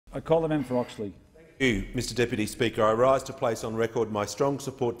I call the member for Oxley. Thank you, Mr Deputy Speaker. I rise to place on record my strong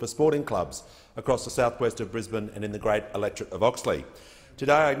support for sporting clubs across the southwest of Brisbane and in the great electorate of Oxley.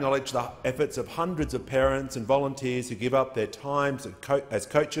 Today I acknowledge the efforts of hundreds of parents and volunteers who give up their times as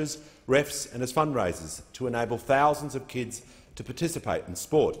coaches, refs and as fundraisers to enable thousands of kids to participate in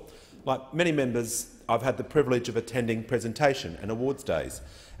sport. Like many members, I've had the privilege of attending presentation and awards days,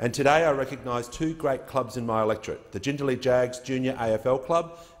 and today I recognise two great clubs in my electorate, the Jindalee Jags Junior AFL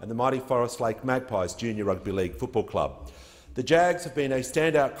Club and the mighty Forest Lake Magpies Junior Rugby League Football Club. The Jags have been a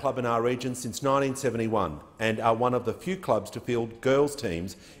standout club in our region since 1971 and are one of the few clubs to field girls'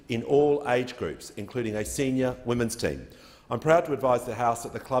 teams in all age groups, including a senior women's team. I'm proud to advise the House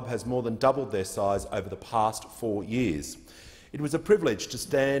that the club has more than doubled their size over the past 4 years. It was a privilege to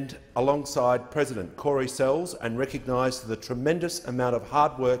stand alongside President Corey Sells and recognise the tremendous amount of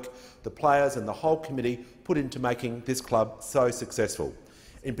hard work the players and the whole committee put into making this club so successful.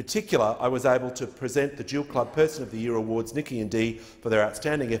 In particular, I was able to present the Dual Club Person of the Year awards Nikki and Dee for their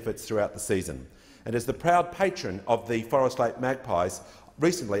outstanding efforts throughout the season. And as the proud patron of the Forest Lake Magpies,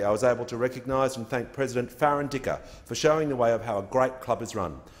 recently I was able to recognise and thank President Farron Dicker for showing the way of how a great club is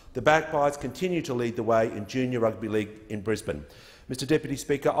run. The Magpies continue to lead the way in Junior Rugby League in Brisbane. Mr Deputy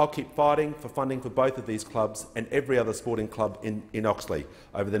Speaker, I'll keep fighting for funding for both of these clubs and every other sporting club in Oxley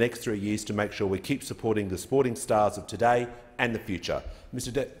over the next 3 years to make sure we keep supporting the sporting stars of today and the future.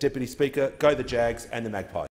 Mr Deputy Speaker, go the Jags and the Magpies.